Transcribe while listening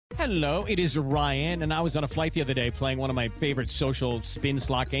Hello, it is Ryan, and I was on a flight the other day playing one of my favorite social spin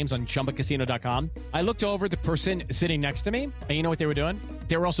slot games on ChumbaCasino.com. I looked over at the person sitting next to me, and you know what they were doing?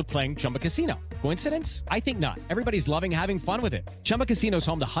 They were also playing Chumba Casino. Coincidence? I think not. Everybody's loving having fun with it. Chumba Casino is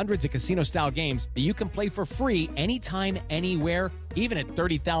home to hundreds of casino-style games that you can play for free anytime, anywhere, even at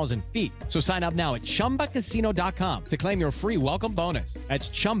 30,000 feet. So sign up now at ChumbaCasino.com to claim your free welcome bonus. That's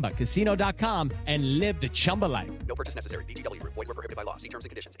ChumbaCasino.com and live the Chumba life. No purchase necessary. VGW. Void where prohibited by law. See terms and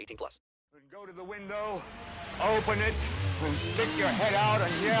conditions. 18+. Go to the window, open it, and stick your head out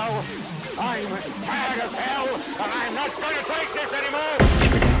and yell, "I'm as mad as hell, and I'm not going to take this anymore!"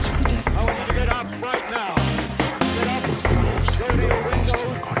 I want you to get up right now. Get up, go to your windows,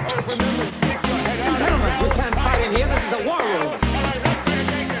 open them, and stick your head out. Gentlemen, we can't fight in here. This is the war room. And I'm not going to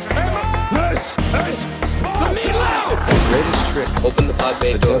take this anymore! This is Sparta! The greatest trick Open the pod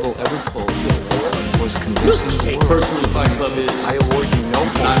bay the door. devil ever pulled was convincing the world. Personally, Fight Club is I award you no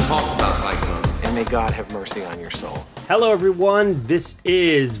not point, talk about Fight Club. and may God have mercy on your soul. Hello, everyone. This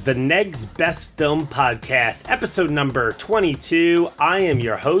is Veneg's Best Film Podcast, episode number 22. I am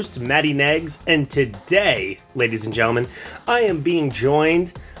your host, Matty Neggs, and today, ladies and gentlemen, I am being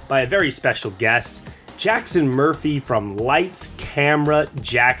joined by a very special guest, Jackson Murphy from Lights Camera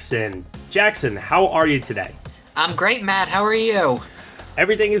Jackson. Jackson, how are you today? I'm great, Matt. How are you?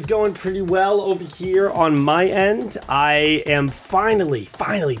 Everything is going pretty well over here on my end. I am finally,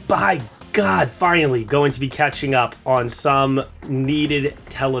 by God, finally going to be catching up on some needed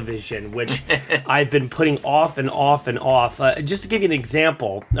television, which I've been putting off and off and off. Just to give you an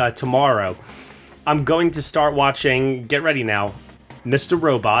example, tomorrow, I'm going to start watching, get ready now, Mr.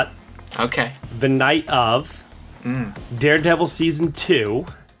 Robot, Okay. The Night of, Daredevil Season 2,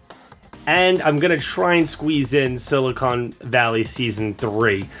 and I'm going to try and squeeze in Silicon Valley Season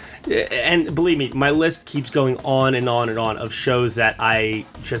 3. And believe me, my list keeps going on and on and on of shows that I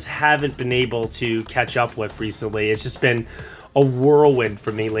just haven't been able to catch up with recently. It's just been a whirlwind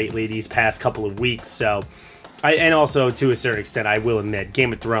for me lately these past couple of weeks. So, and also to a certain extent, I will admit,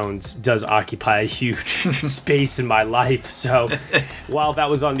 Game of Thrones does occupy a huge space in my life. So while that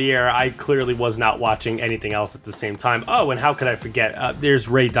was on the air, I clearly was not watching anything else at the same time. Oh, and how could I forget? There's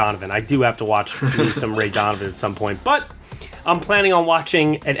Ray Donovan. I do have to watch some Ray Donovan at some point. But I'm planning on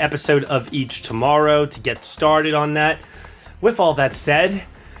watching an episode of each tomorrow to get started on that. With all that said,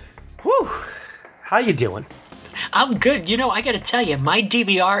 whew, how you doing? I'm good. You know, I gotta tell you, my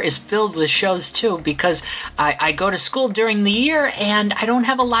DVR is filled with shows too because I go to school during the year and I don't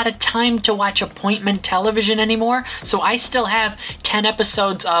have a lot of time to watch appointment television anymore. So I still have 10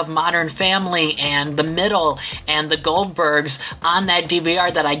 episodes of Modern Family and The Middle and The Goldbergs on that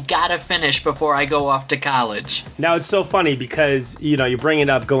DVR that I gotta finish before I go off to college. Now, it's so funny because, you know, you're bringing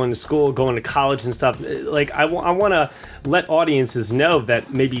up going to school, going to college and stuff. Like, I want to let audiences know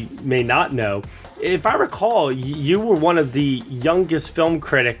that maybe may not know. If I recall, you were one of the youngest film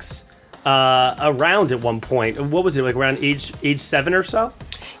critics around at one point. What was it, like around age 7 or so?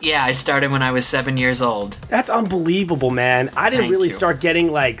 Yeah, I started when I was 7 years old. That's unbelievable, man. I didn't really start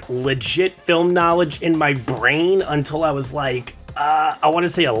getting like legit film knowledge in my brain until I was like, I want to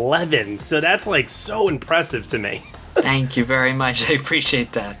say 11. So that's like so impressive to me. Thank you very much. I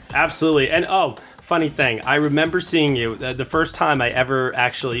appreciate that. Absolutely. And funny thing, I remember seeing you, the first time I ever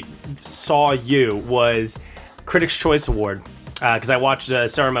actually saw you was Critics' Choice Award, because I watched the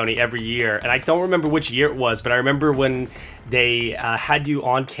ceremony every year, and I don't remember which year it was, but I remember when they had you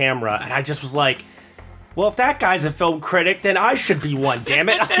on camera, and I just was like, well, if that guy's a film critic, then I should be one, damn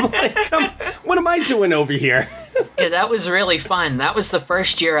it. I'm like, what am I doing over here? Yeah, that was really fun. That was the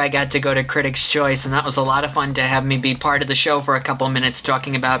first year I got to go to Critics' Choice, and that was a lot of fun to have me be part of the show for a couple minutes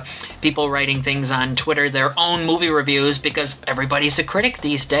talking about people writing things on Twitter, their own movie reviews, because everybody's a critic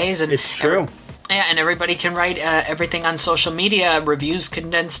these days. And it's true. Yeah, and everybody can write everything on social media, reviews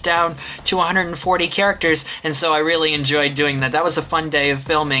condensed down to 140 characters, and so I really enjoyed doing that. That was a fun day of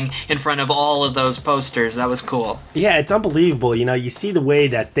filming in front of all of those posters. That was cool. Yeah, it's unbelievable. You know, you see the way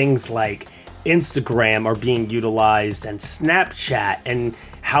that things like Instagram are being utilized and Snapchat and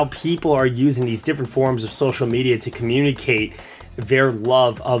how people are using these different forms of social media to communicate their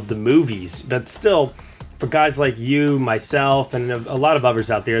love of the movies. But still, for guys like you, myself, and a lot of others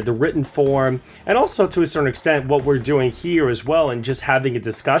out there, the written form, and also to a certain extent what we're doing here as well, and just having a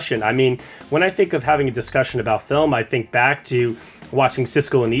discussion. I mean, when I think of having a discussion about film, I think back to watching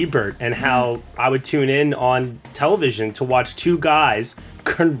Siskel and Ebert and how I would tune in on television to watch two guys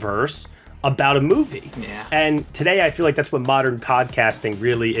converse about a movie. Yeah. And today I feel like that's what modern podcasting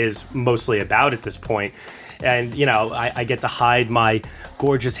really is mostly about at this point. and I get to hide my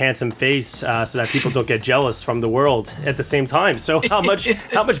gorgeous, handsome face so that people don't get jealous from the world at the same time. So how much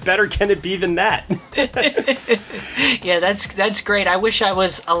better can it be than that? Yeah, that's great. I wish I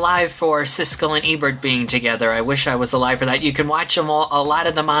was alive for Siskel and Ebert being together. I wish I was alive for that. You can watch them a lot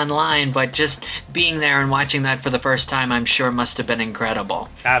of them online, but just being there and watching that for the first time, I'm sure must have been incredible.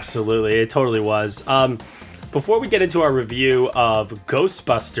 Absolutely, it totally was. Before we get into our review of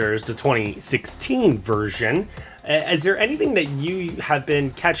Ghostbusters, the 2016 version, is there anything that you have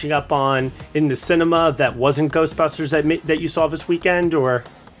been catching up on in the cinema that wasn't Ghostbusters that you saw this weekend, or?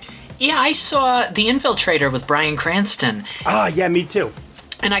 Yeah, I saw The Infiltrator with Bryan Cranston. Ah, yeah, me too.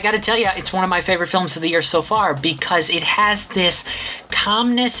 And I gotta tell you, it's one of my favorite films of the year so far because it has this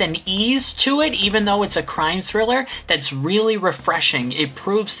calmness and ease to it, even though it's a crime thriller, that's really refreshing. It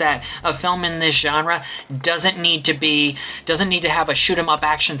proves that a film in this genre doesn't need to have a shoot-'em-up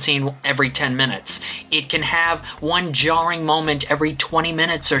action scene every 10 minutes. It can have one jarring moment every 20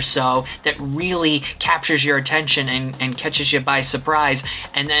 minutes or so that really captures your attention and catches you by surprise.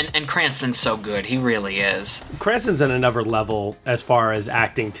 And Cranston's so good. He really is. Cranston's on another level as far as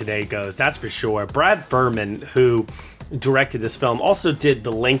acting today goes, that's for sure. Brad Furman, who directed this film, also did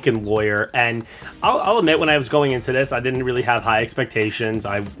The Lincoln Lawyer, and I'll admit, when I was going into this, I didn't really have high expectations.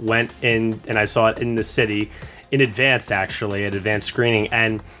 I went in and I saw it in the city in advance, actually, at advanced screening,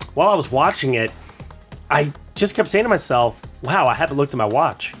 and while I was watching it, I just kept saying to myself, wow, I haven't looked at my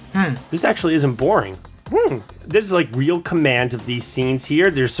watch. This actually isn't boring. There's like real command of these scenes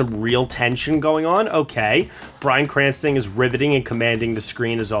here. There's some real tension going on. Okay, Bryan Cranston is riveting and commanding the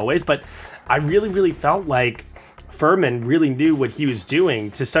screen as always, but I really, really felt like Furman really knew what he was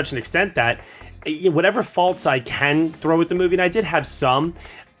doing to such an extent that whatever faults I can throw at the movie, and I did have some,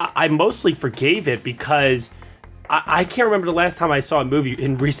 I mostly forgave it because I can't remember the last time I saw a movie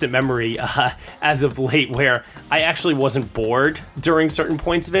in recent memory as of late where I actually wasn't bored during certain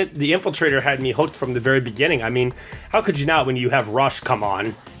points of it. The Infiltrator had me hooked from the very beginning. I mean, how could you not when you have Rush come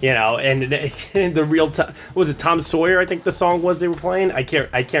on, and the real time, was it Tom Sawyer, I think the song was they were playing? I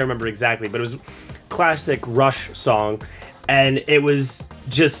can't remember exactly, but it was a classic Rush song, and it was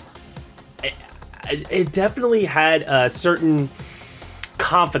just, it definitely had a certain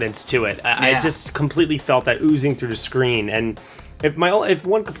confidence to it. I just completely felt that oozing through the screen. And if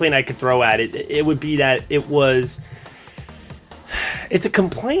one complaint I could throw at it, it would be that it's a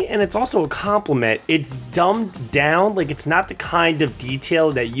complaint and it's also a compliment. It's dumbed down. Like, it's not the kind of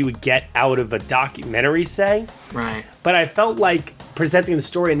detail that you would get out of a documentary, say. Right. But I felt like presenting the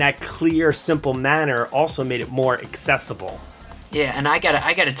story in that clear, simple manner also made it more accessible. Yeah, and I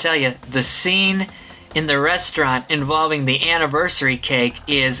gotta tell you, the scene in the restaurant involving the anniversary cake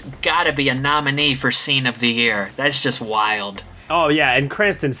is gotta be a nominee for Scene of the Year. That's just wild. Oh yeah, and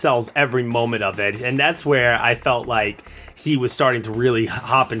Cranston sells every moment of it, and that's where I felt like he was starting to really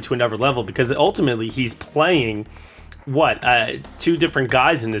hop into another level, because ultimately he's playing two different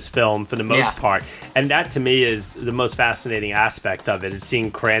guys in this film for the most part, and that to me is the most fascinating aspect of it, is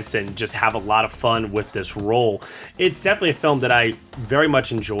seeing Cranston just have a lot of fun with this role. It's definitely a film that I very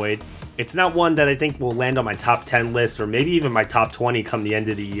much enjoyed. It's not one that I think will land on my top 10 list or maybe even my top 20 come the end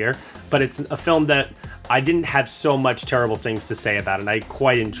of the year, but it's a film that I didn't have so much terrible things to say about, and I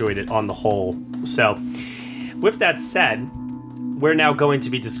quite enjoyed it on the whole. So, with that said, we're now going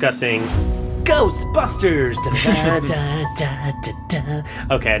to be discussing Ghostbusters! Da, da, da, da, da.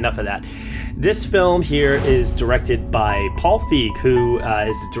 Okay, enough of that. This film here is directed by Paul Feig, who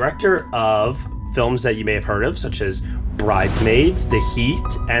is the director of films that you may have heard of, such as Bridesmaids, The Heat,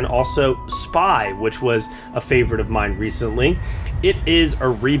 and also Spy, which was a favorite of mine recently. It is a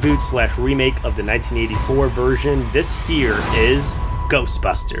reboot/remake of the 1984 version. This here is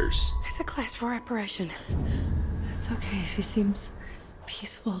Ghostbusters. It's a class 4 operation. It's okay, she seems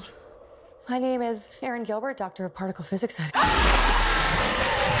peaceful. My name is Erin Gilbert, Doctor of Particle Physics.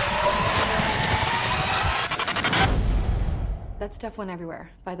 That stuff went everywhere,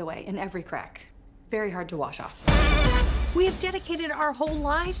 by the way, in every crack. Very hard to wash off. We have dedicated our whole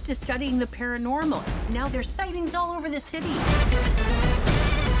lives to studying the paranormal. Now there's sightings all over the city.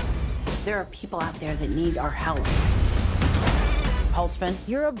 There are people out there that need our help. Holtzman,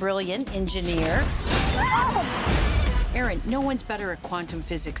 you're a brilliant engineer. Erin, no one's better at quantum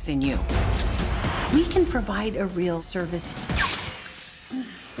physics than you. We can provide a real service.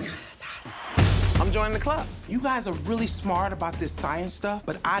 I'm joining the club. You guys are really smart about this science stuff,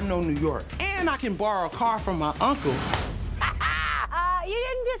 but I know New York. And I can borrow a car from my uncle. You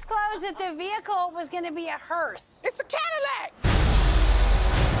didn't disclose that the vehicle was going to be a hearse. It's a Cadillac!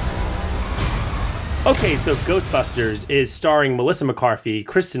 Okay, so Ghostbusters is starring Melissa McCarthy,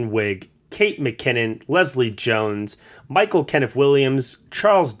 Kristen Wiig, Kate McKinnon, Leslie Jones, Michael Kenneth Williams,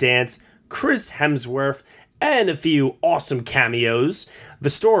 Charles Dance, Chris Hemsworth, and a few awesome cameos. The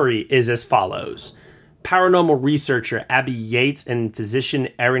story is as follows. Paranormal researcher Abby Yates and physician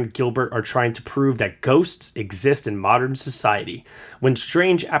Erin Gilbert are trying to prove that ghosts exist in modern society. When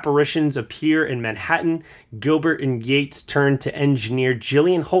strange apparitions appear in Manhattan, Gilbert and Yates turn to engineer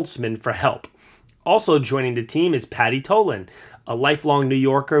Jillian Holtzman for help. Also joining the team is Patty Tolan, a lifelong New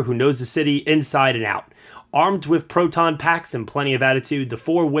Yorker who knows the city inside and out. Armed with proton packs and plenty of attitude, the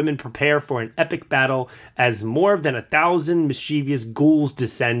four women prepare for an epic battle as more than 1,000 mischievous ghouls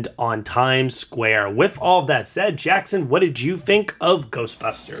descend on Times Square. With all that said, Jackson, what did you think of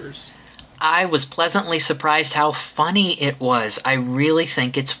Ghostbusters? I was pleasantly surprised how funny it was. I really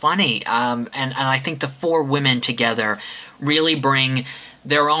think it's funny. And I think the four women together really bring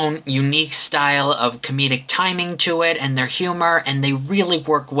their own unique style of comedic timing to it and their humor, and they really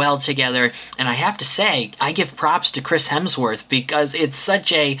work well together. And I have to say, I give props to Chris Hemsworth because it's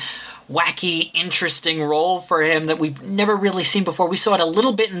such a wacky, interesting role for him that we've never really seen before. We saw it a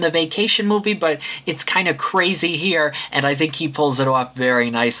little bit in the Vacation movie, but it's kind of crazy here, and I think he pulls it off very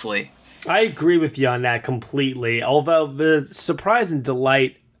nicely. I agree with you on that completely, although the surprise and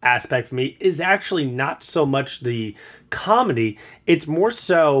delight aspect for me is actually not so much the comedy, it's more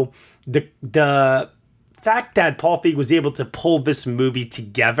so the fact that Paul Feig was able to pull this movie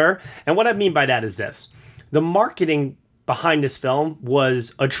together. And what I mean by that is this. The marketing behind this film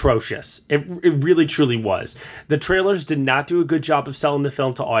was atrocious. It really, truly was. The trailers did not do a good job of selling the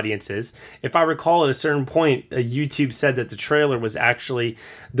film to audiences. If I recall, at a certain point, YouTube said that the trailer was actually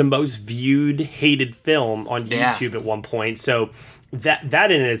the most viewed, hated film on YouTube at one point. So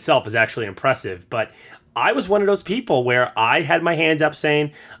that in itself is actually impressive. But I was one of those people where I had my hand up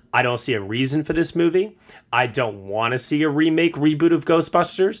saying, I don't see a reason for this movie. I don't want to see a reboot of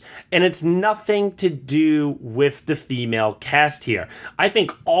Ghostbusters. And it's nothing to do with the female cast here. I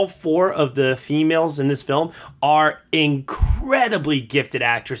think all four of the females in this film are incredibly gifted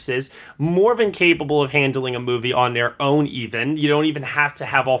actresses, more than capable of handling a movie on their own even. You don't even have to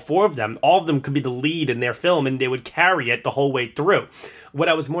have all four of them. All of them could be the lead in their film and they would carry it the whole way through. What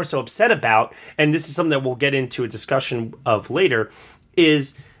I was more so upset about, and this is something that we'll get into a discussion of later,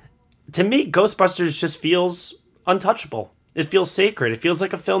 is to me, Ghostbusters just feels untouchable. It feels sacred. It feels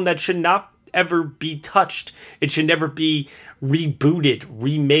like a film that should not ever be touched. It should never be rebooted,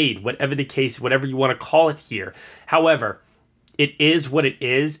 remade, whatever the case, whatever you want to call it here. However, it is what it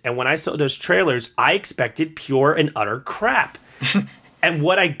is. And when I saw those trailers, I expected pure and utter crap. And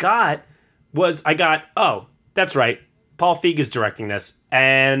what I got was, oh, that's right. Paul Feig is directing this,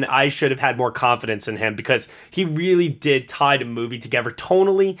 and I should have had more confidence in him because he really did tie the movie together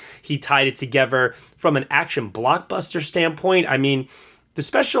tonally. He tied it together from an action blockbuster standpoint. I mean, the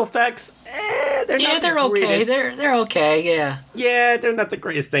special effects, they're not the greatest. Okay. They're okay, yeah. Yeah, they're not the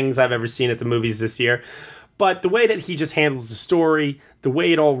greatest things I've ever seen at the movies this year. But the way that he just handles the story, the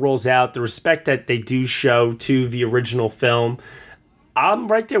way it all rolls out, the respect that they do show to the original film, I'm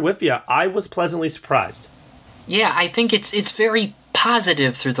right there with you. I was pleasantly surprised. Yeah, I think it's very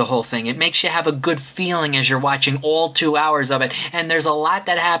positive through the whole thing. It makes you have a good feeling as you're watching all 2 hours of it. And there's a lot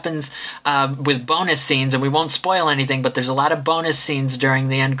that happens with bonus scenes, and we won't spoil anything, but there's a lot of bonus scenes during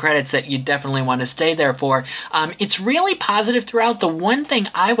the end credits that you definitely want to stay there for. It's really positive throughout. The one thing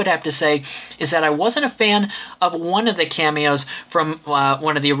I would have to say is that I wasn't a fan of one of the cameos from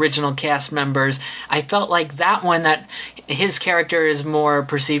one of the original cast members. I felt like that one, that his character is more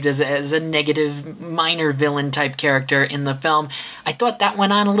perceived as a negative, minor villain type character in the film. I thought that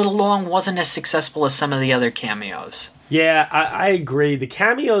went on a little long, wasn't as successful as some of the other cameos. Yeah, I agree. The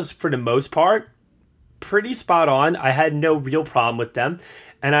cameos, for the most part, pretty spot on. I had no real problem with them.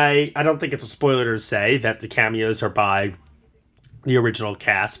 And I don't think it's a spoiler to say that the cameos are by the original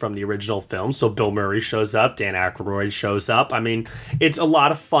cast from the original film. So Bill Murray shows up, Dan Aykroyd shows up. I mean, it's a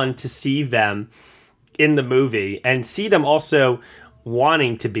lot of fun to see them in the movie and see them also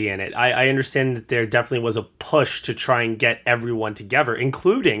wanting to be in it. I understand that there definitely was a push to try and get everyone together,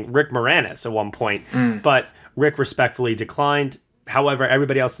 including Rick Moranis at one point. But Rick respectfully declined. However,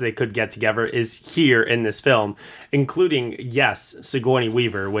 everybody else that they could get together is here in this film, including, yes, Sigourney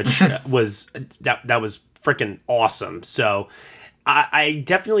Weaver, which was that was freaking awesome. So I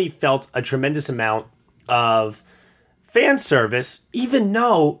definitely felt a tremendous amount of fan service, even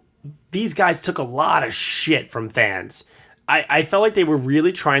though these guys took a lot of shit from fans. I felt like they were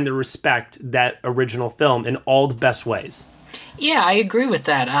really trying to respect that original film in all the best ways. Yeah, I agree with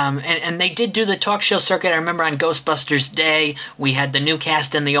that. And they did do the talk show circuit. I remember on Ghostbusters Day, we had the new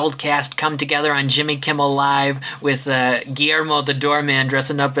cast and the old cast come together on Jimmy Kimmel Live with Guillermo the Doorman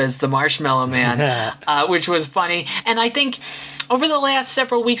dressing up as the Marshmallow Man, which was funny. And I think over the last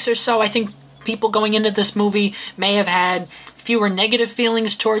several weeks or so, I think people going into this movie may have had fewer negative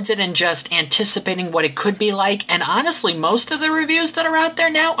feelings towards it and just anticipating what it could be like. And honestly, most of the reviews that are out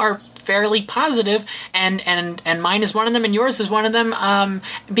there now are fairly positive, and mine is one of them, and yours is one of them,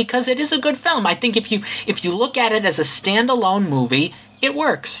 because it is a good film. I think if you look at it as a standalone movie, it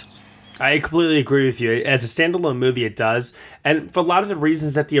works. I completely agree with you. As a standalone movie, it does. And for a lot of the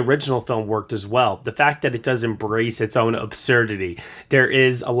reasons that the original film worked as well. The fact that it does embrace its own absurdity. There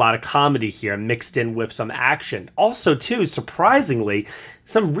is a lot of comedy here mixed in with some action. Also, too, surprisingly,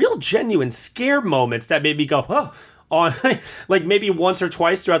 some real genuine scare moments that made me go, oh, on like maybe once or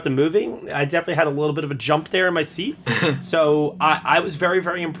twice throughout the movie. I definitely had a little bit of a jump there in my seat. So I was very,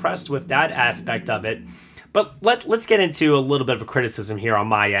 very impressed with that aspect of it. But let's get into a little bit of a criticism here on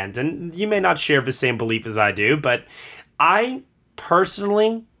my end. And you may not share the same belief as I do, but I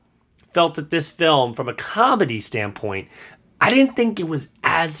personally felt that this film, from a comedy standpoint, I didn't think it was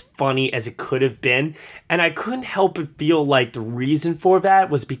as funny as it could have been. And I couldn't help but feel like the reason for that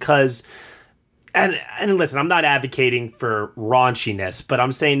was because... And listen, I'm not advocating for raunchiness, but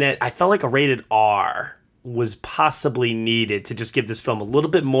I'm saying that I felt like a rated R was possibly needed to just give this film a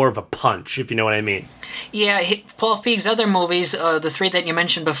little bit more of a punch, if you know what I mean. Yeah, Paul Feig's other movies, the three that you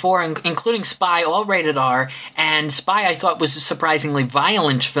mentioned before, including Spy, all rated R, and Spy I thought was a surprisingly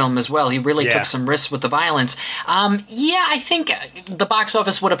violent film as well. He really took some risks with the violence. I think the box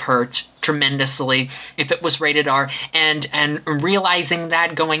office would have hurt tremendously if it was rated R, and realizing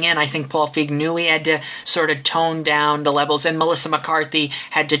that going in, I think Paul Feig knew he had to sort of tone down the levels, and Melissa McCarthy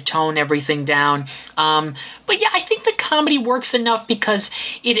had to tone everything down. But yeah, I think the comedy works enough because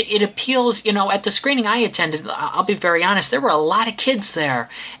it appeals, at the screening I attended, I'll be very honest, there were a lot of kids there,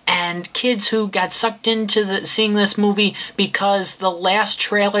 and kids who got sucked into seeing this movie because the last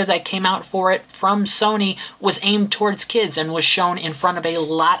trailer that came out for it from Sony was aimed towards kids and was shown in front of a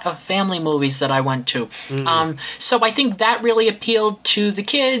lot of family movies that I went to. Mm-hmm. So I think that really appealed to the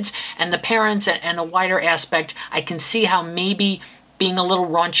kids and the parents, and a wider aspect. I can see how maybe being a little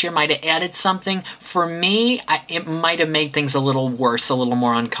raunchier might have added something. For me, it might have made things a little worse, a little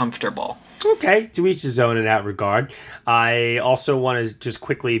more uncomfortable. Okay, to each his own in that regard. I also want to just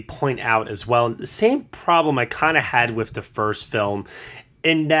quickly point out as well, the same problem I kind of had with the first film,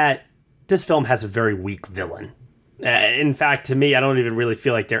 in that this film has a very weak villain. In fact, to me, I don't even really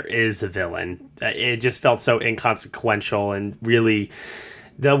feel like there is a villain. It just felt so inconsequential, and really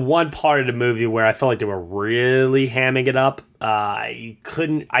the one part of the movie where I felt like they were really hamming it up, I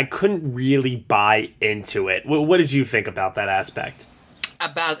couldn't really buy into it. What did you think about that aspect?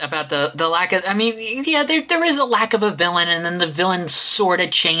 About the lack of, there is a lack of a villain, and then the villain sort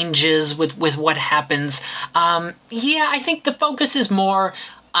of changes with what happens. I think the focus is more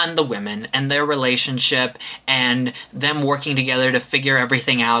on the women and their relationship and them working together to figure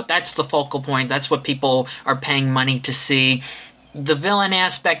everything out. That's the focal point. That's what people are paying money to see. The villain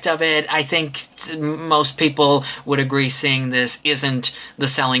aspect of it, I think most people would agree seeing this isn't the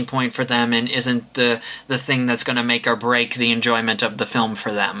selling point for them and isn't the thing that's going to make or break the enjoyment of the film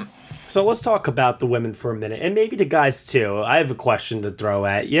for them. So let's talk about the women for a minute, and maybe the guys too. I have a question to throw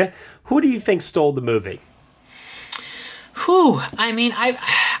at you. Who do you think stole the movie?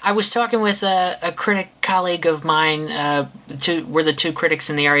 I was talking with a critic colleague of mine. We're the two critics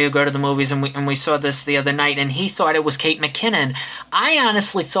in the area who go to the movies, and we saw this the other night, and he thought it was Kate McKinnon. I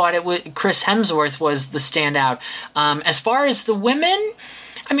honestly thought Chris Hemsworth was the standout. As far as the women,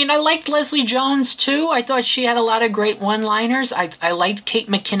 I liked Leslie Jones too. I thought she had a lot of great one-liners. I liked Kate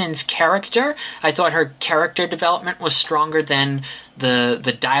McKinnon's character. I thought her character development was stronger than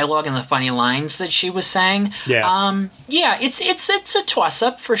the dialogue and the funny lines that she was saying. Yeah. It's a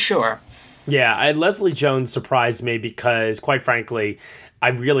toss-up for sure. Yeah, Leslie Jones surprised me because, quite frankly, I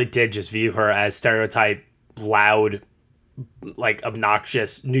really did just view her as stereotype, loud, like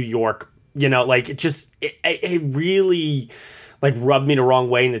obnoxious New York. It really rubbed me the wrong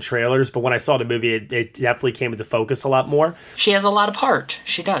way in the trailers, but when I saw the movie, it definitely came into focus a lot more. She has a lot of heart.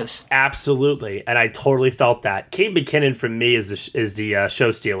 She does. Absolutely, and I totally felt that. Kate McKinnon, for me, is the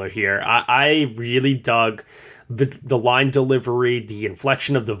show stealer here. I really dug the line delivery, the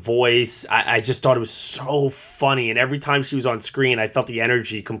inflection of the voice. I just thought it was so funny, and every time she was on screen, I felt the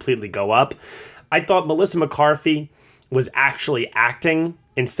energy completely go up. I thought Melissa McCarthy was actually acting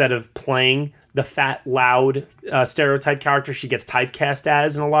instead of playing the fat, loud stereotype character she gets typecast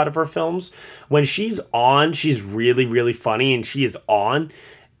as in a lot of her films. When she's on, she's really, really funny, and she is on.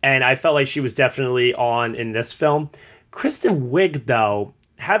 And I felt like she was definitely on in this film. Kristen Wiig, though,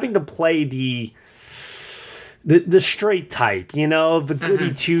 having to play the straight type, you know, the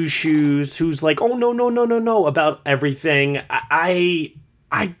goody two shoes, who's like, oh no about everything. I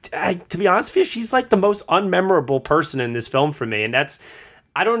to be honest with you, she's like the most unmemorable person in this film for me, and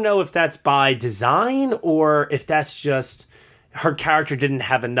I don't know if that's by design or if that's just her character didn't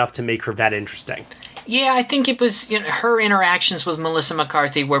have enough to make her that interesting. Yeah, I think it was, you know, her interactions with Melissa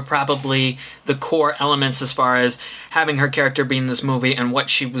McCarthy were probably the core elements as far as having her character be in this movie and what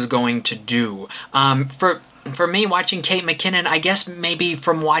she was going to do. For me, watching Kate McKinnon, I guess maybe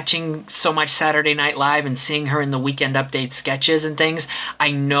from watching so much Saturday Night Live and seeing her in the Weekend Update sketches and things,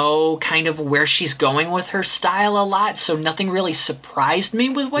 I know kind of where she's going with her style a lot, so nothing really surprised me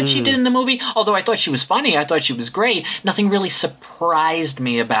with what she did in the movie. Although I thought she was funny, I thought she was great, nothing really surprised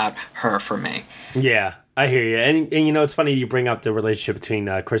me about her for me. Yeah, I hear you. And you know, it's funny you bring up the relationship between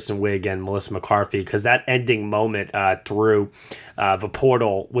Kristen Wiig and Melissa McCarthy, because that ending moment through the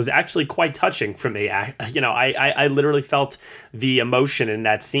portal was actually quite touching for me. I literally felt the emotion in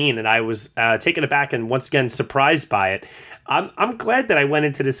that scene, and I was taken aback and once again surprised by it. I'm glad that I went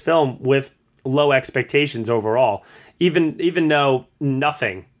into this film with low expectations overall, even though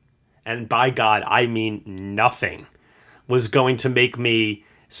nothing, and by God, I mean nothing, was going to make me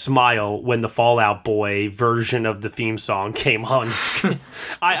smile when the Fall Out Boy version of the theme song came on.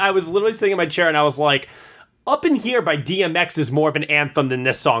 I was literally sitting in my chair and I was like, Up in Here by DMX is more of an anthem than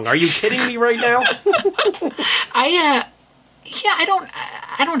this song. Are you kidding me right now? I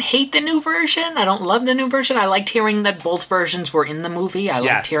don't hate the new version. I don't love the new version. I liked hearing that both versions were in the movie. I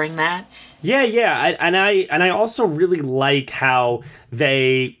liked hearing that. Yeah. And I also really like how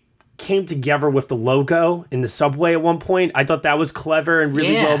they came together with the logo in the subway at one point. I thought that was clever and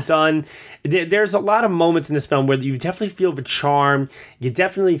really well done. There's a lot of moments in this film where you definitely feel the charm. You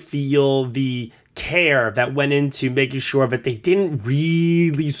definitely feel the care that went into making sure that they didn't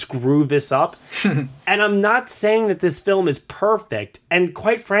really screw this up. And I'm not saying that this film is perfect. And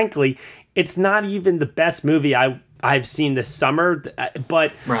quite frankly, it's not even the best movie I've seen this summer,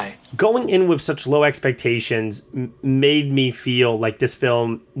 but going in with such low expectations made me feel like this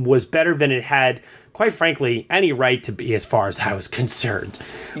film was better than it had, quite frankly, any right to be as far as I was concerned.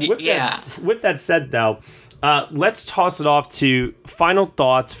 With that said, though, let's toss it off to final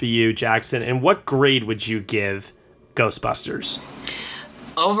thoughts for you, Jackson, and what grade would you give Ghostbusters?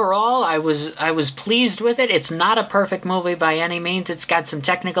 Overall, I was pleased with it. It's not a perfect movie by any means. It's got some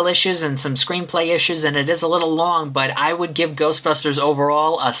technical issues and some screenplay issues, and it is a little long, but I would give Ghostbusters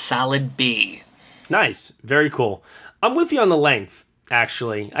overall a solid B. Nice. Very cool. I'm with you on the length,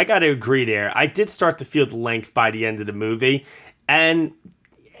 actually. I got to agree there. I did start to feel the length by the end of the movie, and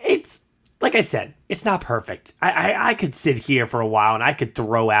it's, like I said, it's not perfect. I could sit here for a while and I could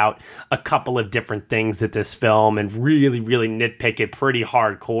throw out a couple of different things at this film and really, really nitpick it pretty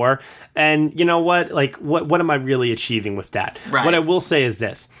hardcore. And you know what? Like, what am I really achieving with that? Right. What I will say is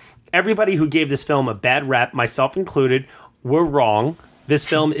this. Everybody who gave this film a bad rep, myself included, were wrong. This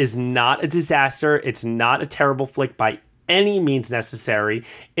film is not a disaster. It's not a terrible flick by any means necessary.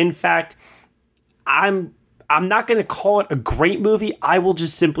 In fact, I'm not going to call it a great movie. I will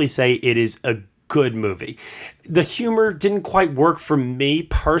just simply say it is a good movie. The humor didn't quite work for me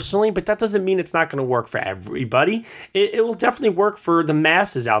personally, but that doesn't mean it's not going to work for everybody. It will definitely work for the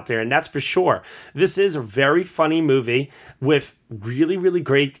masses out there, and that's for sure. This is a very funny movie with really, really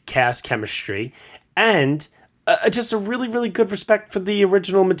great cast chemistry and just a really, really good respect for the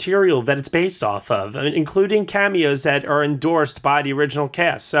original material that it's based off of, including cameos that are endorsed by the original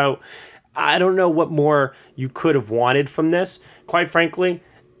cast. So I don't know what more you could have wanted from this. Quite frankly,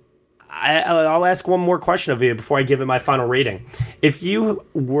 I'll ask one more question of you before I give it my final rating. If you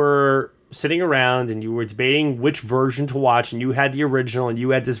were sitting around and you were debating which version to watch, and you had the original and you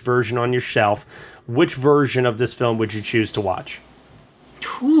had this version on your shelf, which version of this film would you choose to watch?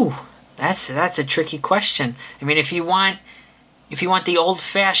 Whew, that's a tricky question. I mean, if you want the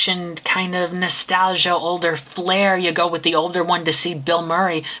old-fashioned kind of nostalgia, older flair, you go with the older one to see Bill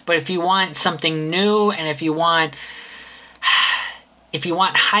Murray. But if you want something new, and if you want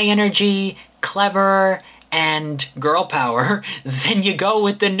high energy, clever, and girl power, then you go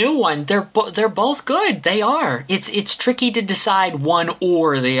with the new one. They're both good. They are. It's tricky to decide one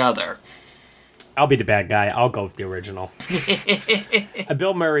or the other. I'll be the bad guy. I'll go with the original.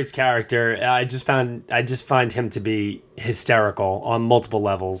 Bill Murray's character, I just find him to be hysterical on multiple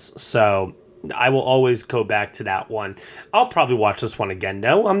levels. So I will always go back to that one. I'll probably watch this one again,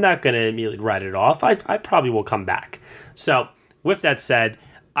 though. I'm not going to immediately write it off. I probably will come back. So, with that said,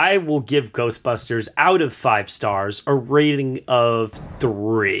 I will give Ghostbusters out of 5 stars a rating of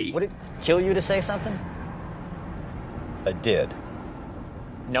 3. Would it kill you to say something? I did.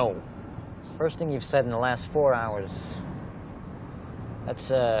 No. It's the first thing you've said in the last 4 hours.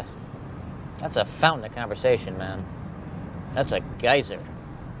 That's a fountain of conversation, man. That's a geyser.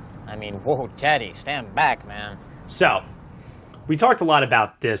 I mean, whoa, Teddy, stand back, man. So, we talked a lot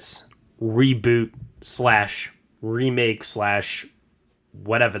about this reboot / remake /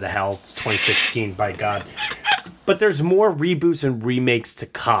 whatever the hell. It's 2016, by God. But there's more reboots and remakes to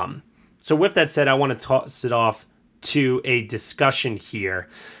come. So with that said, I want to toss it off to a discussion here.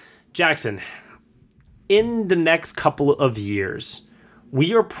 Jackson, in the next couple of years,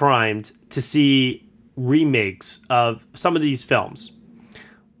 we are primed to see remakes of some of these films.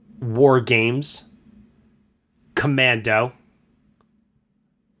 War Games, Commando,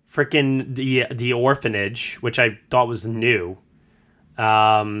 frickin' the Orphanage, which I thought was new.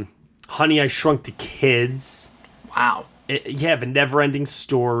 Honey, I Shrunk the Kids. Wow. The Never-Ending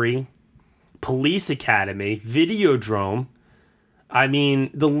Story, Police Academy, Videodrome. I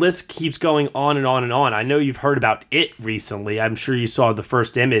mean, the list keeps going on and on and on. I know you've heard about It recently. I'm sure you saw the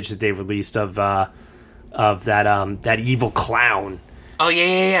first image that they released of that evil clown. Oh,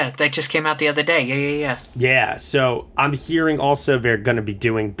 yeah. That just came out the other day. Yeah. Yeah, so I'm hearing also they're going to be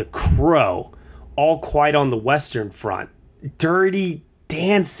doing The Crow, All Quiet on the Western Front, Dirty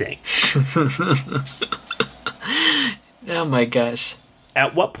Dancing. Oh, my gosh.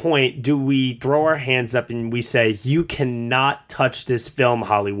 At what point do we throw our hands up and we say, you cannot touch this film,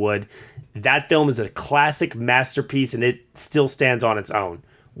 Hollywood? That film is a classic masterpiece and it still stands on its own.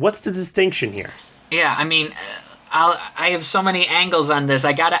 What's the distinction here? Yeah, I mean, I have so many angles on this.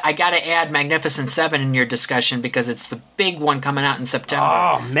 I gotta add Magnificent Seven in your discussion because it's the big one coming out in September.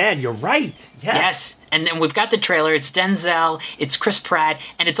 Oh man, you're right. Yes. And then we've got the trailer. It's Denzel, it's Chris Pratt,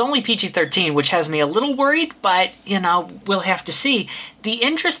 and it's only PG-13, which has me a little worried, but, we'll have to see. The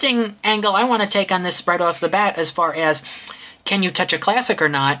interesting angle I want to take on this right off the bat, as far as can you touch a classic or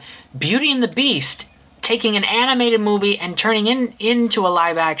not, Beauty and the Beast, taking an animated movie and turning into a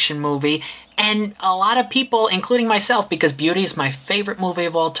live-action movie. And a lot of people, including myself, because Beauty is my favorite movie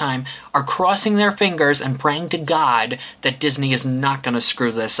of all time, are crossing their fingers and praying to God that Disney is not going to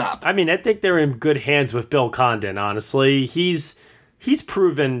screw this up. I mean, I think they're in good hands with Bill Condon, honestly. He's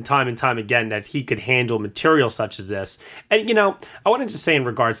proven time and time again that he could handle material such as this. And, I want to just say in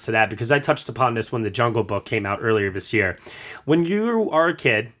regards to that, because I touched upon this when The Jungle Book came out earlier this year. When you are a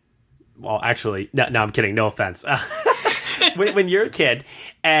kid, well, actually, no, I'm kidding, no offense. When you're a kid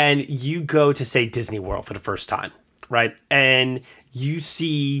and you go to, say, Disney World for the first time, right? And you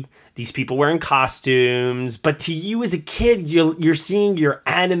see these people wearing costumes, but to you as a kid, you're seeing your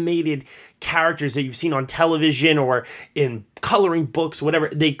animated characters that you've seen on television or in coloring books, whatever.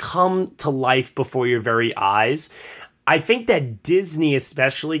 They come to life before your very eyes. I think that Disney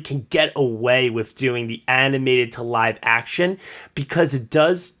especially can get away with doing the animated to live action because it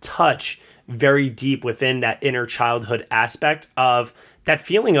does touch very deep within that inner childhood aspect of that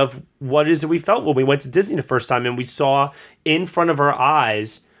feeling of what is it we felt when we went to Disney the first time and we saw in front of our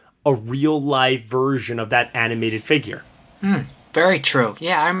eyes a real life version of that animated figure. Very true.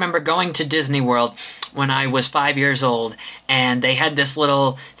 Yeah, I remember going to Disney World when I was 5 years old, and they had this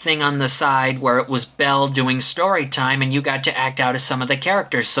little thing on the side where it was Belle doing story time, and you got to act out as some of the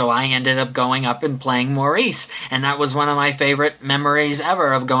characters. So I ended up going up and playing Maurice, and that was one of my favorite memories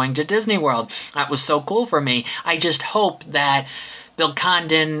ever of going to Disney World. That was so cool for me. I just hope that Bill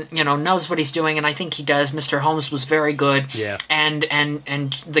Condon, knows what he's doing, and I think he does. Mr. Holmes was very good. Yeah. And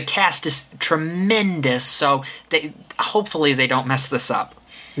the cast is tremendous, so hopefully they don't mess this up.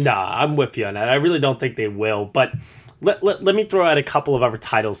 Nah, I'm with you on that. I really don't think they will, but let me throw out a couple of other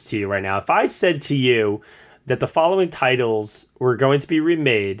titles to you right now. If I said to you that the following titles were going to be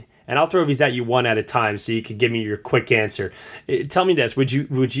remade, and I'll throw these at you one at a time so you can give me your quick answer. Tell me this, would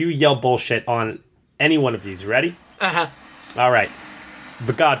you yell bullshit on any one of these? Ready? Uh-huh. All right.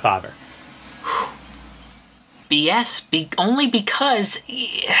 The Godfather. BS, only because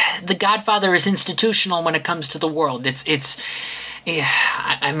The Godfather is institutional when it comes to the world. I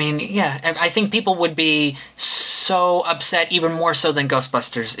think people would be so upset, even more so than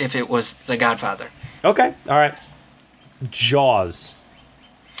Ghostbusters, if it was The Godfather. Okay, all right. Jaws.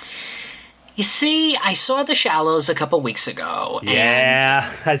 You see, I saw The Shallows a couple weeks ago. Yeah,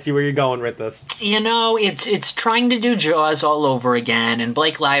 I see where you're going with this. It's trying to do Jaws all over again, and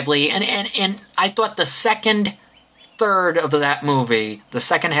Blake Lively, and I thought the second third of that movie, the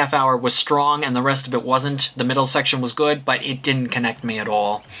second half hour was strong and the rest of it wasn't. The middle section was good, but it didn't connect me at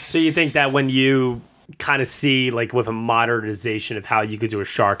all. So you think that when you kind of see, like, with a modernization of how you could do a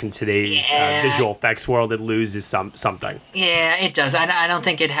shark in today's visual effects world, it loses something. Yeah, it does. I don't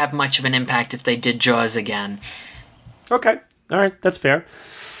think it'd have much of an impact if they did Jaws again. Okay. All right. That's fair.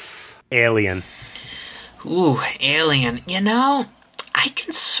 Alien. Ooh, Alien. You know, I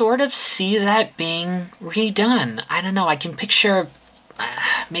can sort of see that being redone. I don't know. I can picture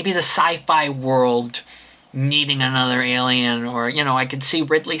maybe the sci-fi world needing another Alien, or, you know, I could see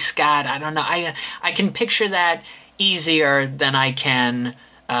Ridley Scott. I don't know. I can picture that easier than I can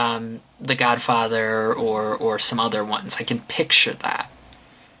The Godfather or some other ones. I can picture that.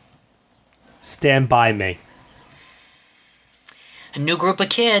 Stand By Me. A new group of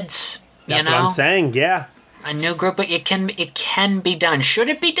kids. That's what I'm saying, yeah. A new group of it can be done. Should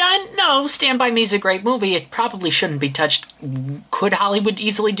it be done? No, Stand By Me is a great movie. It probably shouldn't be touched. Could Hollywood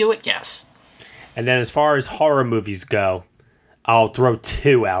easily do it? Yes. And then as far as horror movies go, I'll throw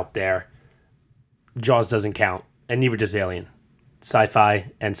 2 out there. Jaws doesn't count, and neither does Alien.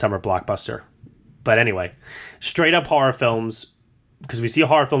 Sci-fi and summer blockbuster. But anyway, straight up horror films, because we see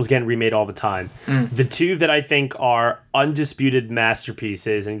horror films getting remade all the time. The 2 that I think are undisputed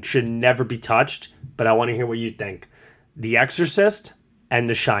masterpieces and should never be touched, but I want to hear what you think. The Exorcist and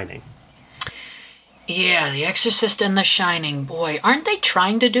The Shining. Yeah, The Exorcist and The Shining. Boy, aren't they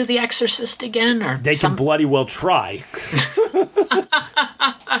trying to do The Exorcist again? Or they can bloody well try.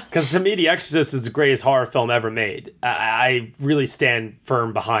 Because to me, The Exorcist is the greatest horror film ever made. I really stand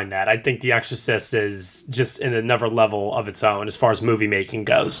firm behind that. I think The Exorcist is just in another level of its own as far as movie making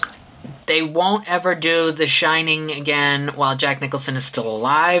goes. They won't ever do The Shining again while Jack Nicholson is still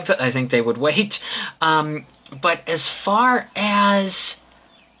alive. I think they would wait. But as far as...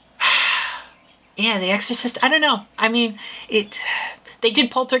 Yeah, The Exorcist, I don't know. I mean, they did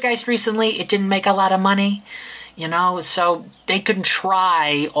Poltergeist recently. It didn't make a lot of money, you know, so they can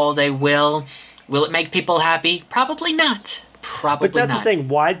try all they will. Will it make people happy? Probably not. Probably not. But that's the thing.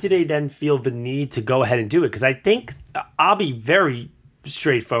 Why do they then feel the need to go ahead and do it? Because I think, I'll be very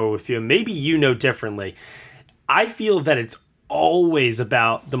straightforward with you. Maybe you know differently. I feel that it's always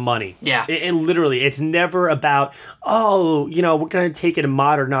about the money. Yeah. And literally, it's never about, oh, you know, we're going to take it and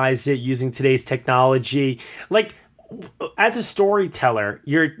modernize it using today's technology. Like, as a storyteller,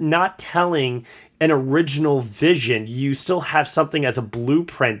 you're not telling an original vision. You still have something as a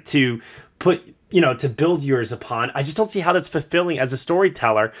blueprint to put, you know, to build yours upon. I just don't see how that's fulfilling as a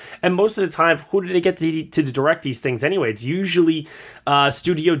storyteller. And most of the time, who do they get to direct these things anyway? It's usually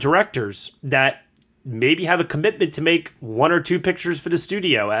studio directors that maybe have a commitment to make 1 or 2 pictures for the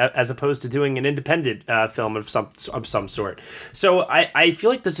studio as opposed to doing an independent film of some sort. So I feel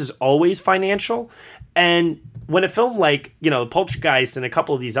like this is always financial. And when a film like, you know, Poltergeist and a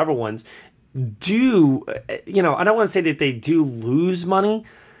couple of these other ones do, you know, I don't want to say that they do lose money,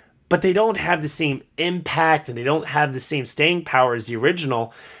 but they don't have the same impact and they don't have the same staying power as the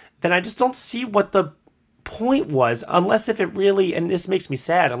original, then I just don't see what the point was, unless if it really, and this makes me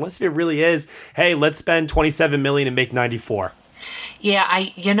sad, unless if it really is, hey, let's spend $27 million and make 94. Yeah, I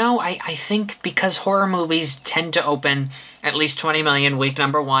think because horror movies tend to open at least 20 million week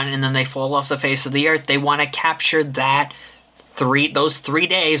number 1 and then they fall off the face of the earth, they want to capture that those 3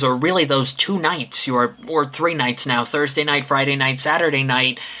 days, or really those 2 nights, or 3 nights now, Thursday night, Friday night, Saturday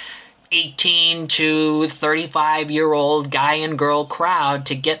night, 18 to 35-year-old guy and girl crowd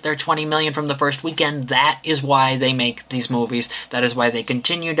to get their 20 million from the first weekend. That is why they make these movies. That is why they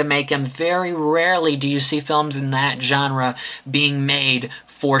continue to make them. Very rarely do you see films in that genre being made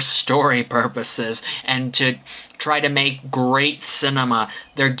for story purposes and to try to make great cinema.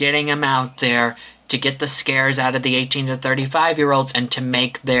 They're getting them out there to get the scares out of the 18 to 35-year-olds and to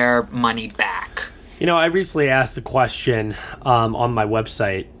make their money back. You know, I recently asked a question on my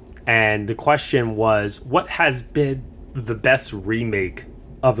website, and the question was, what has been the best remake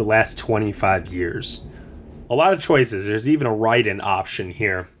of the last 25 years? A lot of choices. There's even a write-in option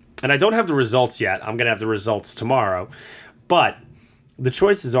here. And I don't have the results yet. I'm going to have the results tomorrow. But the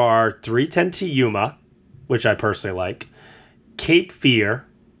choices are 3:10 to Yuma, which I personally like, Cape Fear,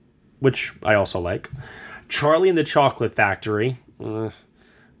 which I also like, Charlie and the Chocolate Factory,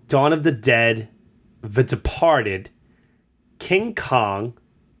 Dawn of the Dead, The Departed, King Kong,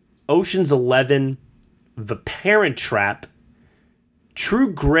 Ocean's 11, The Parent Trap,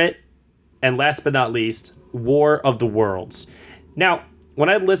 True Grit, and last but not least, War of the Worlds. Now, when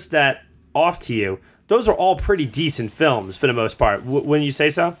I list that off to you, those are all pretty decent films for the most part. Wouldn't you say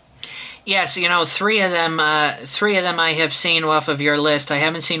so? Yes, three of them I have seen off of your list. I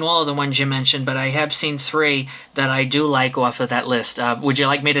haven't seen all of the ones you mentioned, but I have seen three that I do like off of that list. Would you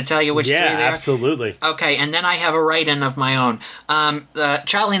like me to tell you which three they are? Yeah, absolutely. Okay, and then I have a write-in of my own.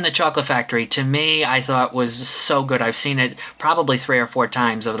 Charlie and the Chocolate Factory, to me, I thought was so good. I've seen it probably 3 or 4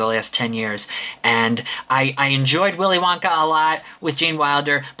 times over the last 10 years, and I enjoyed Willy Wonka a lot with Gene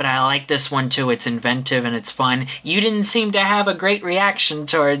Wilder, but I like this one too. It's inventive and it's fun. You didn't seem to have a great reaction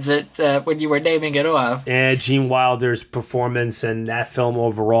towards it when you were naming it off. And Gene Wilder's performance in that film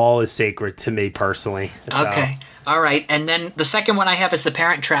overall is sacred to me personally. So. Okay. All right. And then the second one I have is The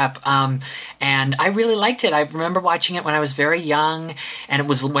Parent Trap. And I really liked it. I remember watching it when I was very young, and it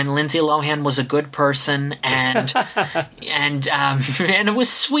was when Lindsay Lohan was a good person, and and it was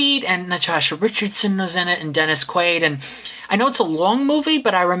sweet, and Natasha Richardson was in it, and Dennis Quaid, and I know it's a long movie,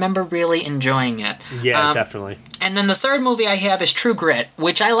 but I remember really enjoying it. Yeah, definitely. And then the third movie I have is True Grit,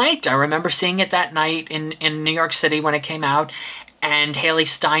 which I liked. I remember seeing it that night in New York City when it came out. And Haley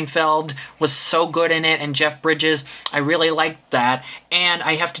Steinfeld was so good in it, and Jeff Bridges. I really liked that. And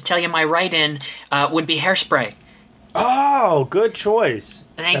I have to tell you, my write-in would be Hairspray. Oh, good choice.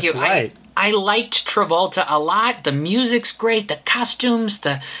 Thank That's you. Right. I liked Travolta a lot. The music's great. The costumes,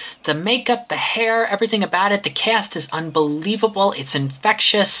 the makeup, the hair, everything about it. The cast is unbelievable. It's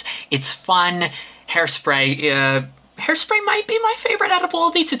infectious. It's fun. Hairspray. Hairspray might be my favorite out of all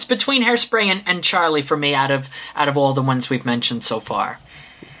of these. It's between Hairspray and Charlie for me out of all the ones we've mentioned so far.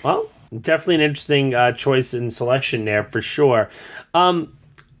 Well, definitely an interesting choice and selection there for sure.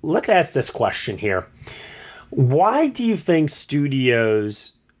 Let's ask this question here. Why do you think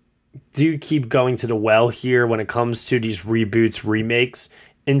studios do keep going to the well here when it comes to these reboots, remakes,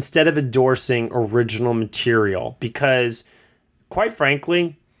 instead of endorsing original material? Because, quite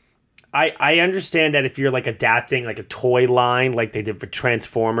frankly, I understand that if you're like adapting like a toy line like they did for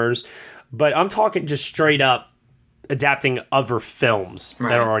Transformers, but I'm talking just straight up adapting other films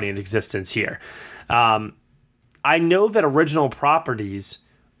that are already in existence here. I know that original properties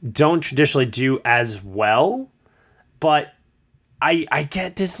don't traditionally do as well, but I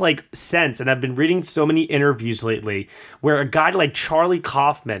get this like sense, and I've been reading so many interviews lately where a guy like Charlie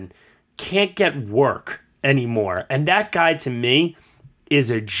Kaufman can't get work anymore. And that guy to me is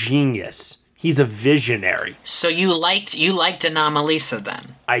a genius. He's a visionary. So you liked Anomalisa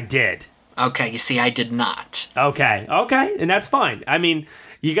then? I did. Okay, you see, I did not. Okay, and that's fine. I mean,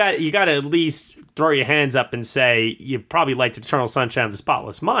 you got to at least throw your hands up and say you probably liked Eternal Sunshine of the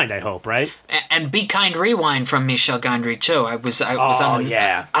Spotless Mind, I hope, right? And Be Kind Rewind from Michel Gondry too. I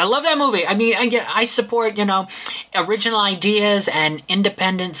love that movie. I mean, I support, original ideas and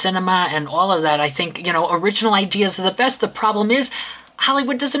independent cinema and all of that. I think, original ideas are the best. The problem is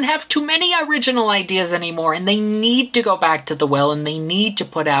Hollywood doesn't have too many original ideas anymore, and they need to go back to the well, and they need to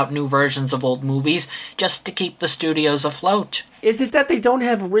put out new versions of old movies just to keep the studios afloat. Is it that they don't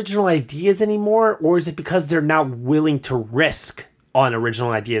have original ideas anymore, or is it because they're not willing to risk on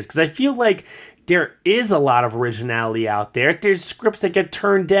original ideas? Because I feel like there is a lot of originality out there. There's scripts that get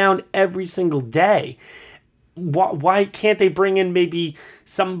turned down every single day. Why can't they bring in maybe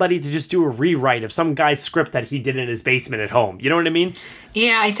somebody to just do a rewrite of some guy's script that he did in his basement at home? You know what I mean?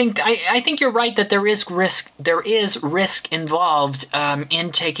 Yeah, I think you're right that there is risk. There is risk involved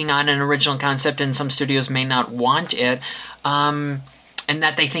in taking on an original concept, and some studios may not want it, and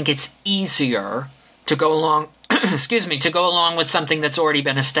that they think it's easier to go along. to go along with something that's already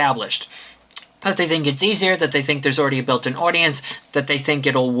been established. That they think it's easier, that they think there's already a built-in audience, that they think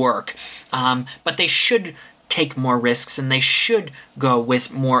it'll work. But they should take more risks, and they should go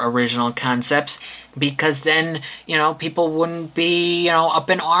with more original concepts, because then, people wouldn't be, up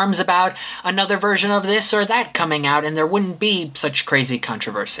in arms about another version of this or that coming out, and there wouldn't be such crazy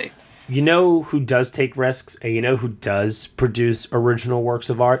controversy. You know who does take risks, and you know who does produce original works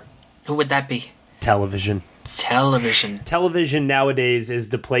of art? Who would that be? Television. Television nowadays is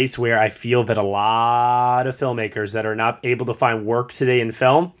the place where I feel that a lot of filmmakers that are not able to find work today in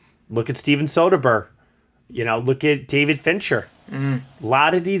film, look at Steven Soderbergh, look at David Fincher. A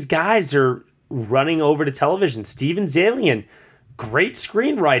lot of these guys are running over to television. Steven Zaillian, great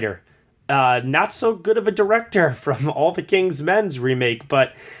screenwriter, not so good of a director from All the King's Men's remake,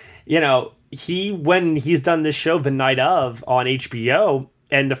 but when he's done this show The Night Of on HBO,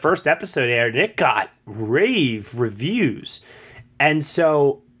 and the first episode aired, and it got rave reviews. And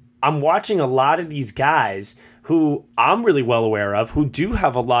so I'm watching a lot of these guys who I'm really well aware of, who do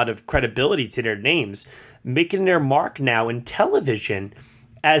have a lot of credibility to their names, making their mark now in television,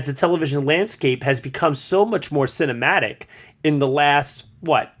 as the television landscape has become so much more cinematic in the last,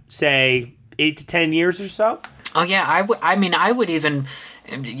 8 to 10 years or so? Oh yeah, I would even.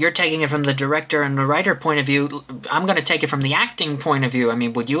 You're taking it from the director and the writer point of view. I'm going to take it from the acting point of view. I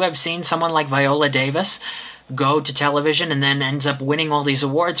mean, would you have seen someone like Viola Davis go to television and then ends up winning all these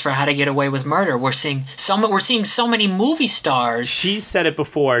awards for How to Get Away with Murder? We're seeing so many movie stars. She said it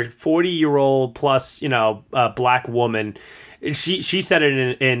before. 40-year-old plus, black woman. She said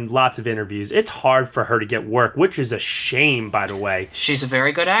it in lots of interviews. It's hard for her to get work, which is a shame, by the way. She's a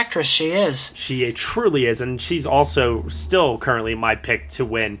very good actress. She is. She truly is, and she's also still currently my pick to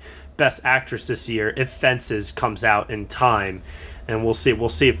win Best Actress this year if Fences comes out in time. And we'll see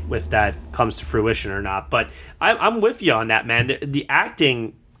if that comes to fruition or not. But I'm with you on that, man. The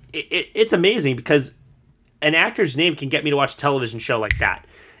acting, it's amazing because an actor's name can get me to watch a television show like that.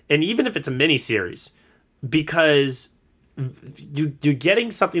 And even if it's a miniseries, because you're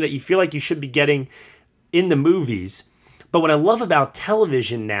getting something that you feel like you should be getting in the movies. But what I love about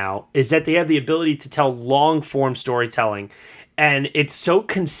television now is that they have the ability to tell long-form storytelling. And it's so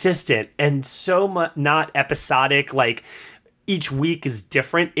consistent and so not episodic, like each week is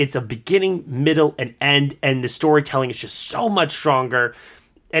different. It's a beginning, middle, and end, and the storytelling is just so much stronger.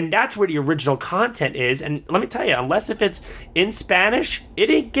 And that's where the original content is. And let me tell you, unless if it's in Spanish, it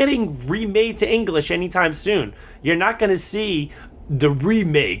ain't getting remade to English anytime soon. You're not going to see the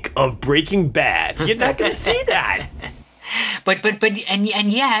remake of Breaking Bad. You're not going to see that. But yet, I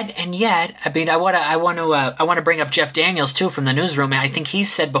mean, I want to bring up Jeff Daniels too from the newsroom. I think he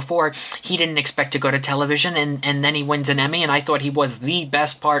said before he didn't expect to go to television, and then he wins an Emmy, and I thought he was the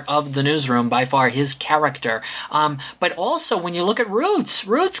best part of the newsroom by far, his character. But also when you look at Roots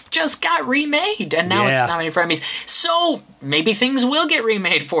just got remade, and now it's nominated for Emmys. So maybe things will get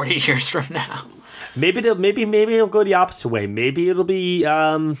remade 40 years from now. Maybe it'll go the opposite way. Maybe it'll be.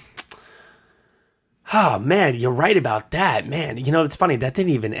 Oh, man, you're right about that. Man, it's funny. That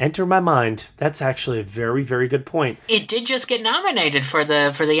didn't even enter my mind. That's actually a very, very good point. It did just get nominated for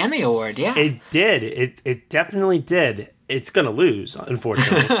the Emmy Award, yeah. It did. It definitely did. It's going to lose,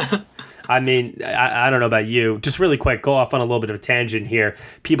 unfortunately. I mean, I don't know about you. Just really quick, go off on a little bit of a tangent here.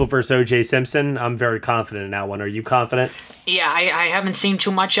 People versus O.J. Simpson, I'm very confident in that one. Are you confident? Yeah, I haven't seen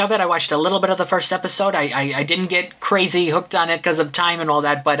too much of it. I watched a little bit of the first episode. I didn't get crazy hooked on it because of time and all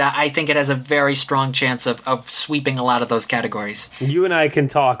that, but I think it has a very strong chance of sweeping a lot of those categories. You and I can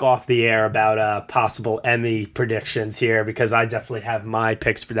talk off the air about possible Emmy predictions here because I definitely have my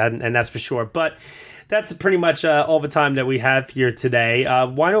picks for that, and that's for sure. But that's pretty much all the time that we have here today.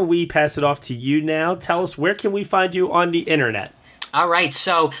 Why don't we pass it off to you now? Tell us, where can we find you on the internet? All right,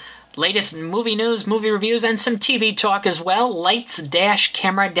 so latest movie news, movie reviews, and some TV talk as well.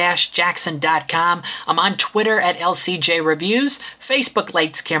 Lights-camera-jackson.com. I'm on Twitter at LCJ Reviews, Facebook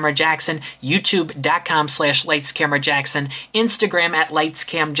Lights Camera Jackson, YouTube.com/LightsCameraJackson, Instagram at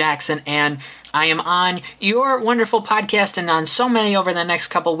LightsCamJackson, and I am on your wonderful podcast and on so many over the next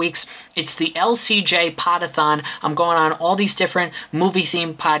couple weeks. It's the LCJ Podathon. I'm going on all these different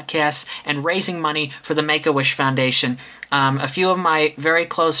movie-themed podcasts and raising money for the Make-A-Wish Foundation. A few of my very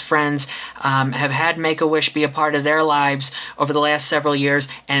close friends have had Make-A-Wish be a part of their lives over the last several years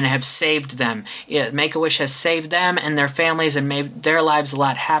and have saved them. Make-A-Wish has saved them and their families and made their lives a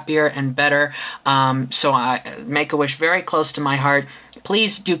lot happier and better. So Make-A-Wish very close to my heart.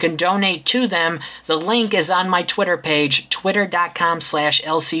 Please, you can donate to them. The link is on my Twitter page,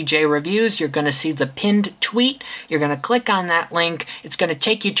 twitter.com/LCJReviews. You're going to see the pinned tweet. You're going to click on that link. It's going to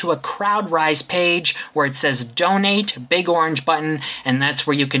take you to a CrowdRise page where it says donate, big orange button, and that's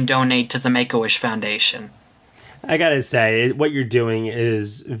where you can donate to the Make-A-Wish Foundation. I gotta say, what you're doing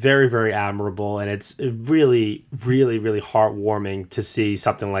is very, very admirable, and it's really, really, really heartwarming to see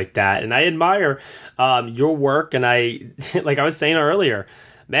something like that. And I admire your work, and like I was saying earlier,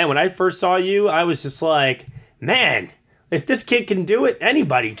 man, when I first saw you, I was just like, man, if this kid can do it,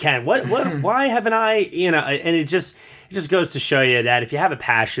 anybody can. Why haven't I, and it just goes to show you that if you have a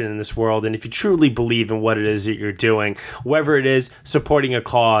passion in this world and if you truly believe in what it is that you're doing, whether it is supporting a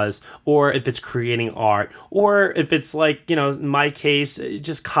cause or if it's creating art or if it's like, in my case,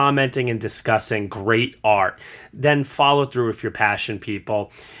 just commenting and discussing great art, then follow through with your passion,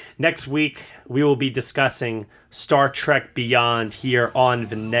 people. Next week, we will be discussing Star Trek Beyond here on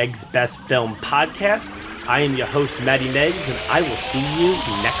the Negs Best Film Podcast. I am your host, Matty Negs, and I will see you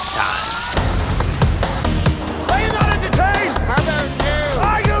next time. Are you not entertained? How about you?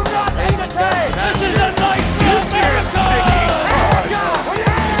 Are you not entertained? This is a night to America!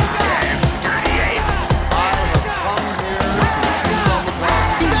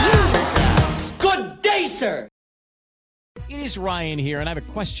 Good day, sir. It is Ryan here, and I have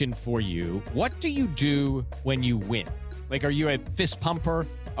a question for you. What do you do when you win? Like, are you a fist pumper,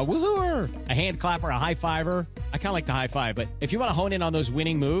 a woohooer, a hand clapper, a high fiver? I kind of like the high five, but if you want to hone in on those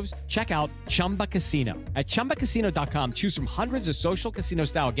winning moves, check out Chumba Casino. At ChumbaCasino.com, choose from hundreds of social casino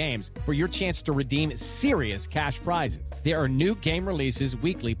style games for your chance to redeem serious cash prizes. There are new game releases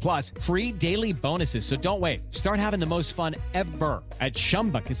weekly, plus free daily bonuses. So don't wait. Start having the most fun ever at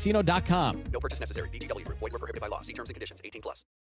ChumbaCasino.com. No purchase necessary. VGW Group. Void where prohibited by law. See terms and conditions. 18+.